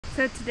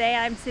So today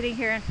I'm sitting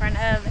here in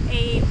front of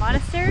a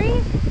monastery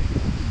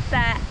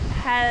that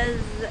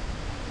has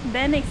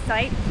been a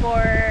site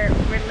for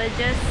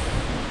religious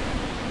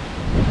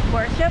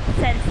worship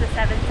since the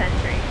 7th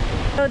century.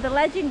 So the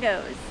legend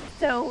goes,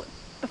 so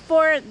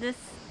before the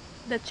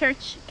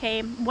church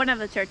came, one of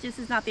the churches, this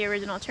is not the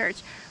original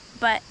church,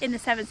 but in the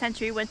 7th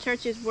century when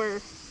churches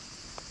were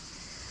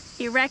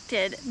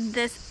erected,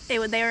 they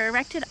were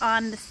erected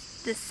on the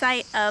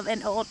site of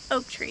an old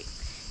oak tree.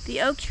 The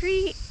oak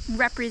tree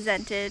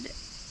represented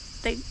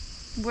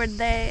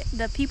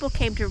the people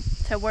came to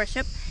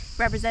worship,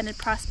 represented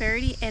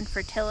prosperity and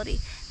fertility.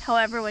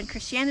 However, when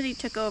Christianity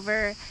took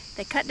over,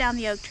 they cut down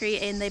the oak tree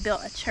and they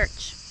built a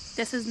church.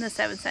 This was in the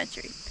 7th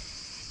century.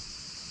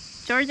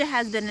 Georgia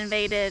has been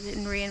invaded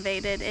and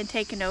reinvaded and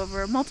taken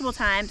over multiple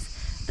times.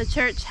 The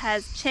church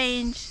has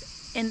changed,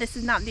 and this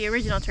is not the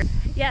original church.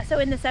 Yeah, so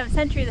in the 7th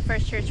century, the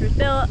first church was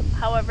built.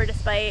 However,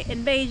 despite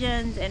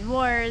invasions and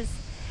wars,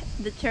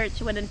 the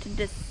church went into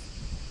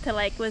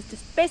was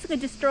just basically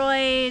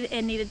destroyed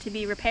and needed to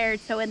be repaired.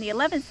 So in the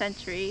 11th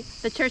century,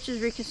 the church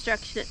was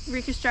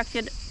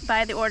reconstructed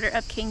by the order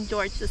of King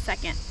George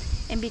II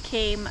and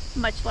became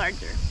much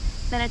larger.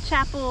 Then a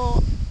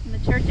chapel in the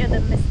Church of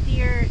the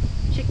Mystere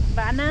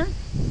Chikvana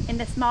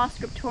and a small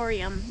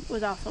scriptorium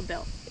was also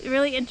built.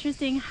 Really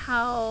interesting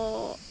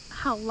how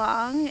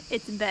long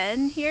it's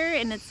been here,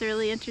 and it's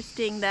really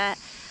interesting that,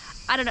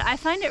 I don't know, I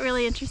find it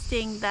really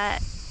interesting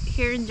that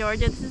here in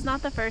Georgia, this is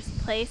not the first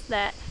place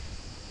that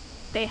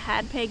they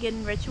had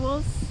pagan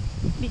rituals,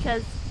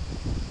 because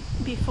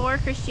before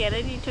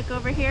Christianity took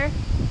over here,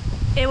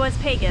 it was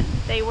pagan.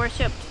 They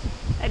worshipped,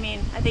 I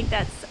think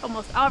that's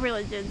almost all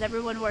religions,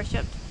 everyone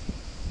worshipped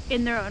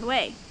in their own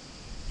way.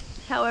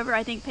 However,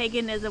 I think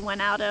paganism went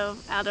out of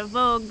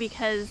vogue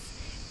because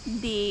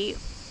the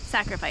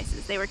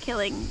sacrifices, they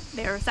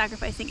were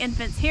sacrificing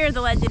infants. Here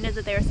the legend is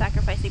that they were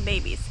sacrificing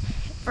babies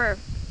for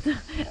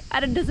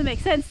it doesn't make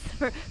sense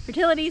for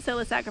fertility, so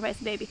let's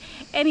sacrifice a baby.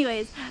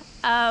 Anyways,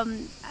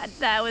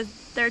 that was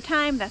their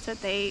time. That's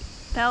what they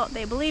felt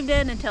they believed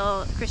in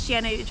until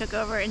Christianity took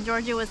over, and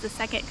Georgia was the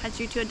second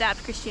country to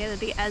adopt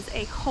Christianity as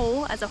a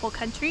whole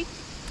country.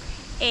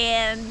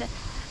 And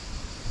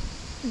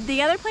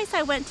the other place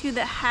I went to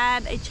that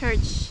had a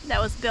church that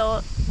was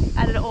built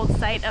at an old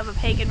site of a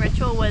pagan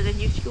ritual was in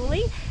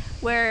Ushkuli,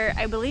 where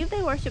I believe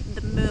they worshipped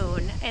the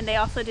moon, and they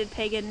also did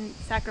pagan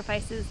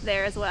sacrifices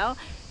there as well.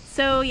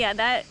 So yeah,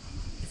 that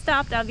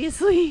stopped,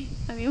 obviously.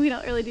 We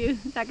don't really do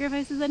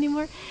sacrifices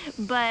anymore,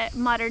 but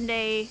modern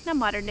day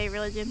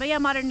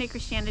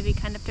Christianity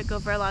kind of took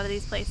over a lot of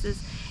these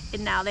places,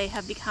 and now they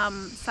have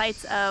become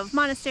sites of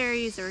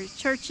monasteries or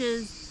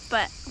churches,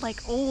 but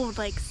like old,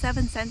 like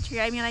 7th century.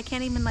 I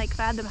can't even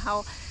fathom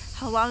how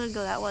long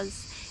ago that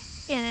was.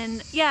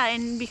 And yeah,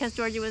 and because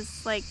Georgia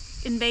was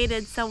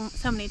invaded so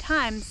many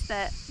times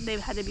that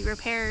they've had to be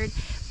repaired.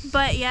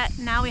 But yet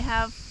now we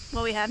have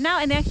what we have now,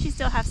 and they actually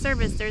still have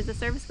service. There's a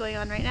service going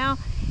on right now,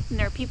 and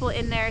there are people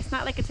in there. It's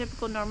not like a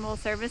typical normal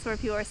service where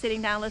people are sitting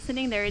down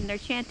listening. They're in there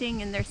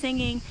chanting and they're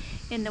singing,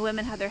 and the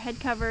women have their head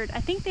covered. I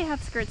think they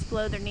have skirts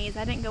below their knees.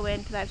 I didn't go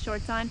in because I have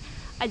shorts on.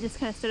 I just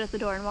kind of stood at the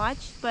door and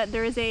watched. But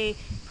there is a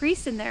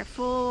priest in there,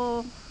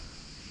 full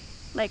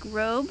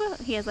robe.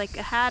 He has a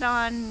hat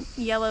on,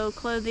 yellow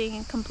clothing,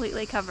 and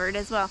completely covered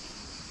as well.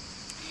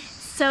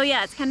 So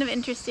yeah, it's kind of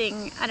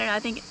interesting. I don't know, I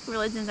think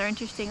religions are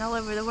interesting all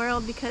over the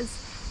world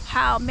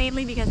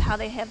mainly because how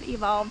they have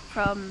evolved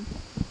from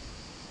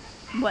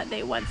what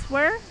they once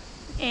were.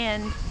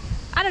 And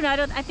I don't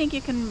know, I think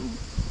you can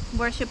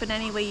worship in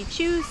any way you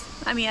choose.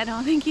 I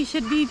don't think you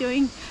should be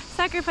doing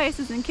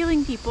sacrifices and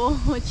killing people,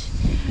 which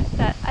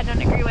that I don't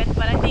agree with,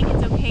 but I think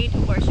it's okay to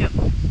worship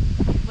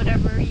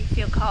whatever you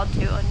feel called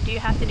to. And do you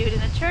have to do it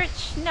in a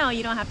church? No,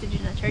 you don't have to do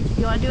it in a church. If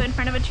you want to do it in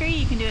front of a tree,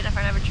 you can do it in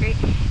front of a tree.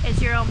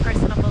 It's your own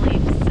personal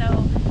belief.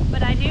 So,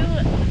 but I do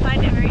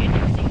find it very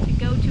interesting to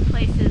go to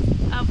places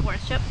of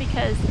worship,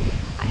 because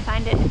I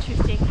find it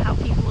interesting how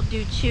people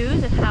do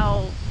choose and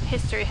how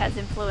history has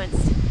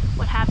influenced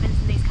what happens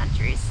in these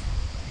countries.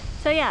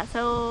 So yeah,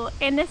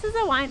 and this is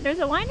there's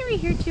a winery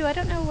here too. I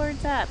don't know where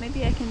it's at.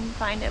 Maybe I can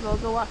find it. We'll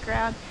go walk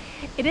around.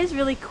 It is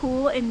really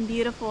cool and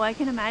beautiful. I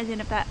can imagine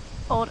if that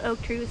old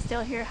oak tree was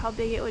still here, how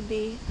big it would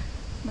be.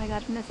 Oh my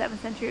god, from the 7th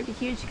century it would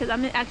be huge, because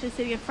I'm actually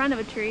sitting in front of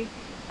a tree.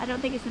 I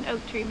don't think it's an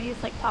oak tree, maybe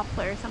it's like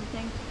poplar or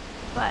something.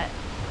 But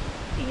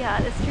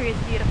yeah, this tree is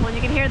beautiful, and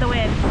you can hear the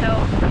wind, so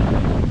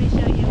let me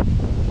show you.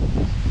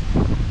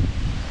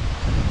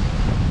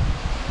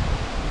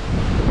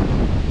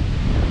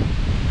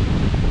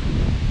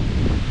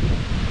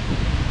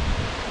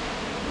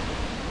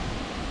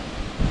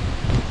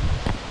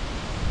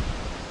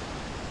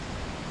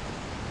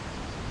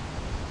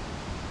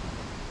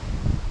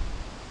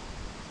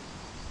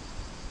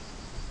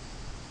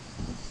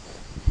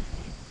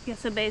 Yeah,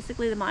 so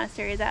basically the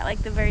monastery is at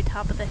the very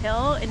top of the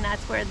hill, and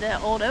that's where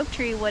the old oak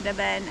tree would have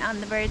been,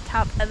 on the very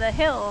top of the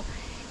hill,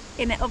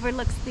 and it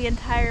overlooks the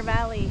entire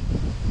valley.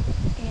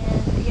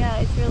 And yeah,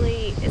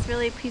 it's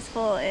really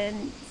peaceful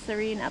and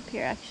serene up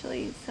here,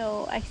 actually.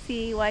 So I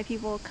see why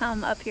people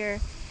come up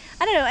here.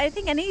 I don't know, I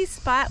think any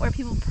spot where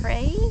people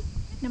pray,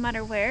 no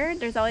matter where,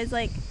 there's always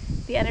like,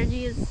 the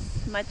energy is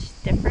much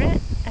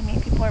different. I mean,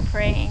 people are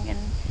praying and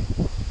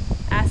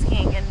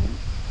asking and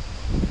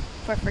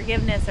for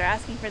forgiveness or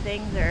asking for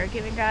things or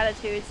giving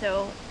gratitude,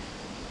 so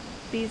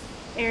these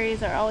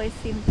areas are always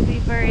seem to be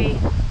very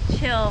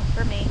chill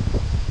for me.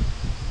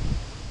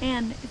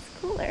 And it's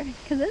cooler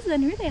because it's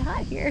been really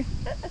hot here.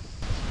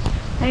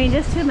 I mean,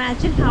 just to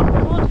imagine how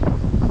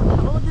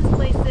old this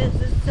place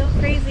is. It's so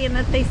crazy, and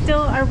that they still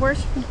are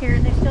worshiping here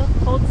and they still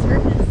hold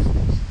service.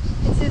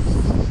 It's just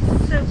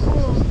so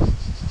cool.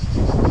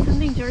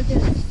 Something Georgia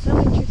is so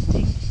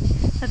interesting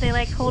that they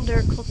like hold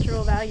their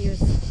cultural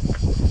values.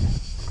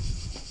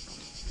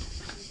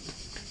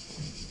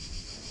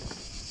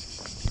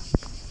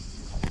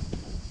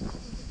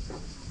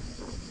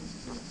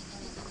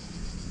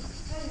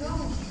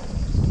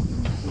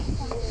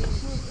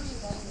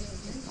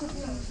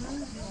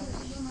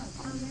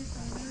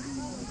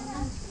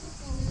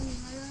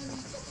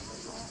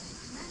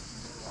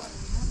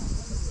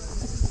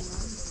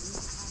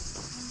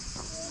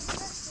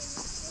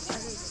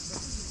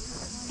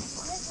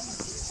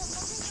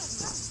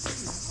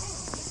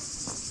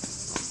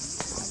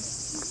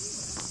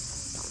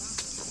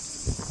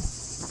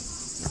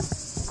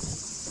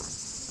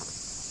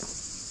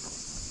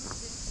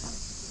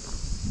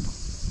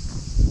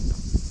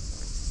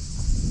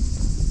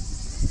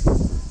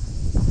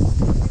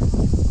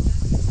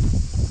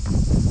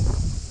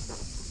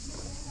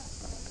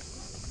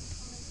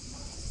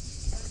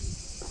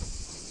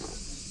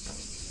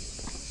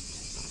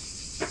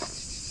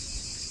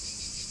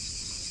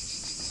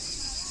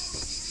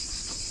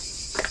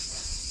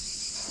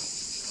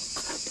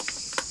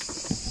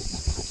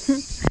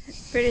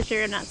 Pretty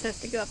sure I'm not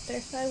supposed to go up there,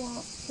 so I won't.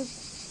 It's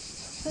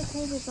so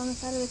crazy, it's on the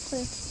side of the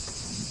cliff.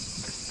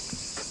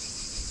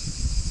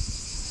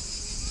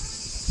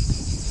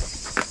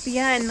 But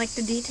yeah, and like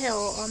the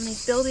detail on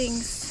these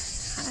buildings.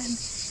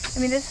 I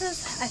mean, this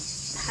is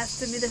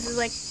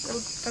like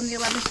from the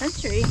 11th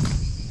century.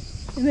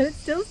 And then it's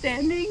still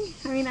standing.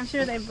 I mean, I'm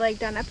sure they've like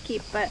done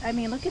upkeep, but I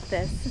mean, look at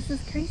this. This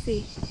is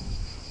crazy.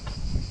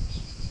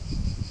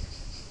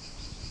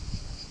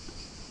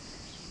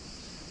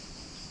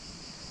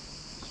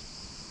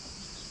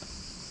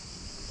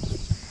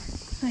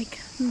 Like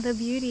the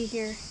beauty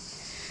here.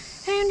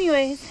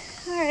 Anyways,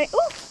 alright.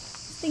 Oh,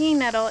 stinging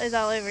nettle is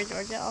all over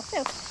Georgia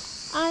also.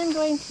 I'm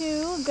going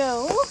to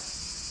go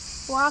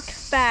walk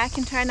back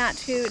and try not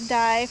to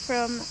die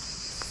from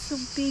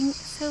being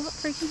so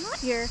freaking hot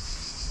here.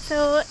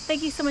 So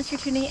thank you so much for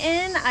tuning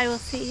in. I will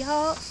see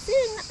y'all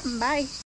soon. Bye.